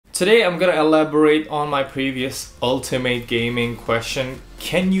Today I'm gonna elaborate on my previous ultimate gaming question.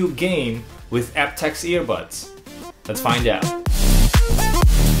 Can you game with AptX earbuds? Let's find out.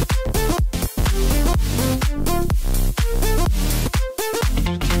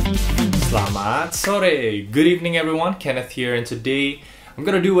 Selamat sore! Good evening everyone, Kenneth here, and today I'm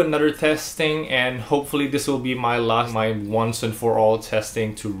gonna do another testing, and hopefully this will be my once and for all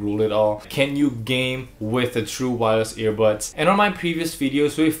testing to rule it all. Can you game with the true wireless earbuds? And on my previous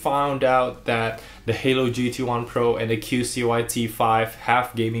videos we found out that the Haylou GT1 Pro and the QCYT5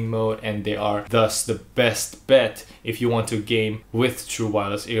 have gaming mode, and they are thus the best bet if you want to game with true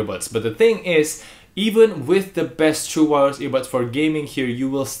wireless earbuds. But the thing is, even with the best true wireless earbuds for gaming here, you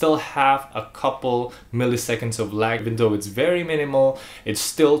will still have a couple milliseconds of lag. Even though it's very minimal, it's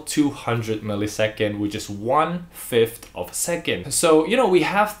still 200 milliseconds, which is 1/5 of a second. So, you know, we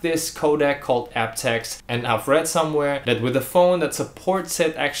have this codec called AptX, and I've read somewhere that with a phone that supports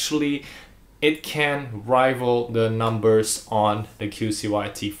it, actually it can rival the numbers on the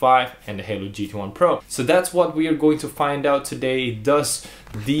QCYT5 and the Haylou GT1 Pro. So that's what we are going to find out today. Does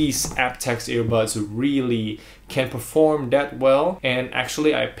these AptX earbuds really can perform that well? And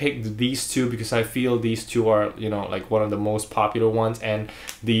actually I picked these two because I feel these two are, you know, like one of the most popular ones, and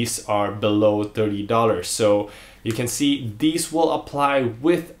these are below $30. So you can see these will apply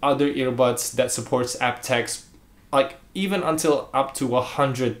with other earbuds that supports AptX, like even until up to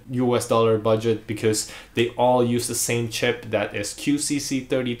 $100 budget, because they all use the same chip, that is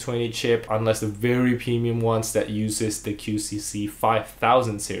QCC3020 chip, unless the very premium ones that uses the QCC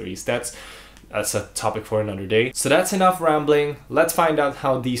 5000 series. That's a topic for another day. So that's enough rambling. Let's find out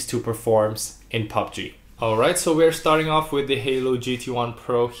how these two performs in PUBG. Alright, so we're starting off with the Haylou GT1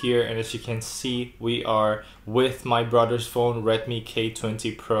 Pro here, and as you can see, we are with my brother's phone, Redmi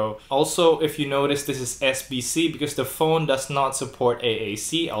K20 Pro. Also, if you notice, this is SBC because the phone does not support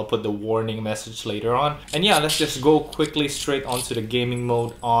AAC. I'll put the warning message later on. And yeah, let's just go quickly straight onto the gaming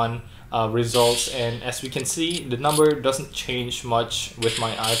mode on results, and as we can see, the number doesn't change much with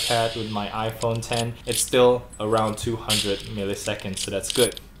my iPad, with my iPhone 10. It's still around 200 milliseconds, so that's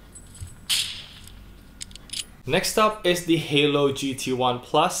good. Next up is the Haylou GT1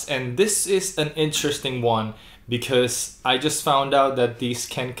 Plus, and this is an interesting one because I just found out that these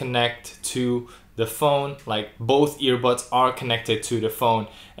can connect to the phone, like both earbuds are connected to the phone,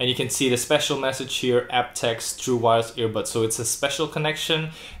 and you can see the special message here, AptX True Wireless Earbuds. So it's a special connection,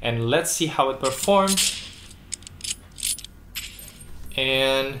 and let's see how it performs.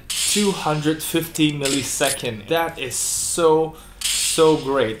 And 250 milliseconds. That is so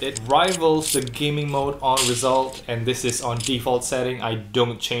great. It rivals the gaming mode on result, and this is on default setting. I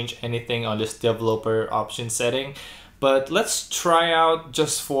don't change anything on this developer option setting. But let's try out,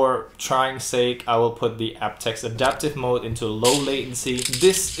 just for trying sake, I will put the AptX adaptive mode into low latency.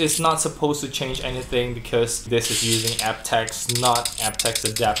 This is not supposed to change anything because this is using AptX, not AptX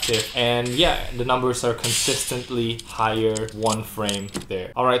adaptive. And yeah, the numbers are consistently higher, 1 frame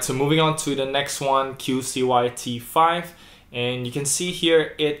there. Alright, so moving on to the next one, QCYT5. And you can see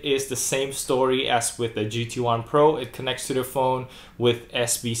here it is the same story as with the GT1 Pro. It connects to the phone with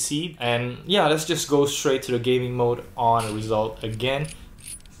SBC. And yeah, let's just go straight to the gaming mode on result again.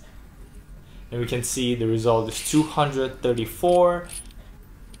 And we can see the result is 234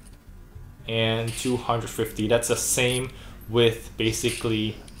 and 250. That's the same with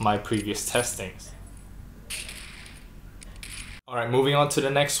basically my previous testings. Alright, moving on to the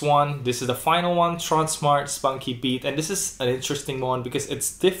next one. This is the final one, Tronsmart Spunky Beat, and this is an interesting one because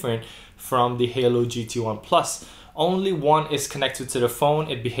it's different from the Haylou GT1 Plus. Only one is connected to the phone.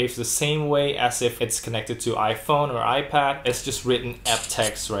 It behaves the same way as if it's connected to iPhone or iPad. It's just written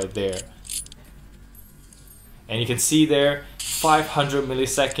AptX right there. And you can see there, 500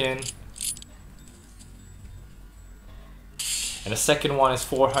 millisecond. And the second one is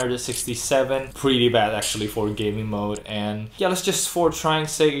 467. Pretty bad actually for gaming mode. And yeah, let's just, for trying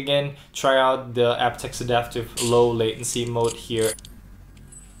sake again, try out the AptX adaptive low latency mode here.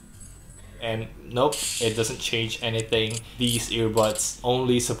 And nope, it doesn't change anything. These earbuds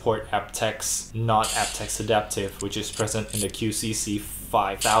only support AptX, not AptX adaptive, which is present in the QCC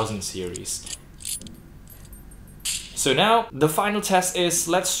 5000 series. So now the final test is,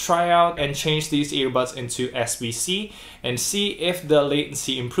 let's try out and change these earbuds into SBC and see if the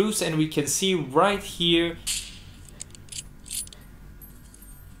latency improves. And we can see right here,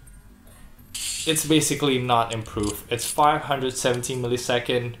 it's basically not improved. It's 517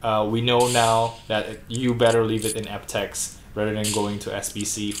 millisecond. We know now that you better leave it in AptX rather than going to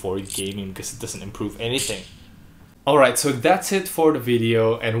SBC for gaming because it doesn't improve anything. Alright, so that's it for the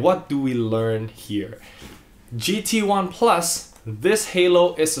video, and what do we learn here? GT1 Plus This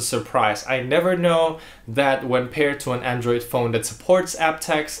Haylou is a surprise. I never know that when paired to an Android phone that supports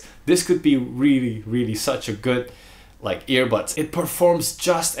AptX, this could be really such a good like earbuds. It performs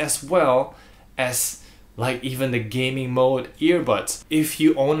just as well as like even the gaming mode earbuds. If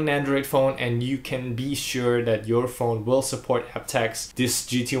you own an Android phone and you can be sure that your phone will support AptX, this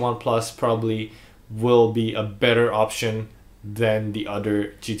GT1 Plus probably will be a better option than the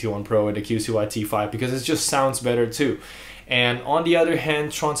other GT1 Pro and the QCY T5 because it just sounds better too. And on the other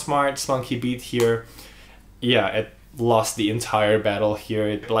hand, Tronsmart Spunky beat here, yeah, it lost the entire battle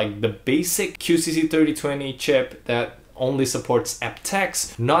here. Like the basic QCC 3020 chip that only supports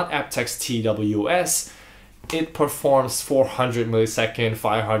AptX, not AptX TWS, it performs 400 millisecond,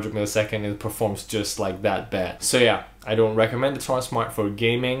 500 millisecond, it performs just like that bad. So yeah, I don't recommend the Tronsmart for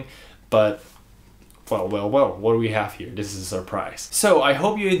gaming, but well, what do we have here? This is a surprise. So I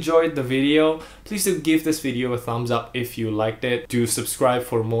hope you enjoyed the video. Please do give this video a thumbs up if you liked it. Do subscribe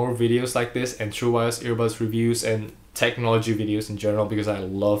for more videos like this and true wireless earbuds reviews and technology videos in general because I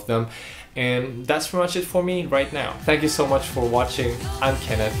love them. And that's pretty much it for me right now. Thank you so much for watching. I'm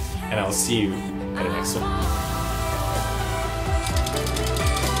Kenneth and I'll see you in the next one.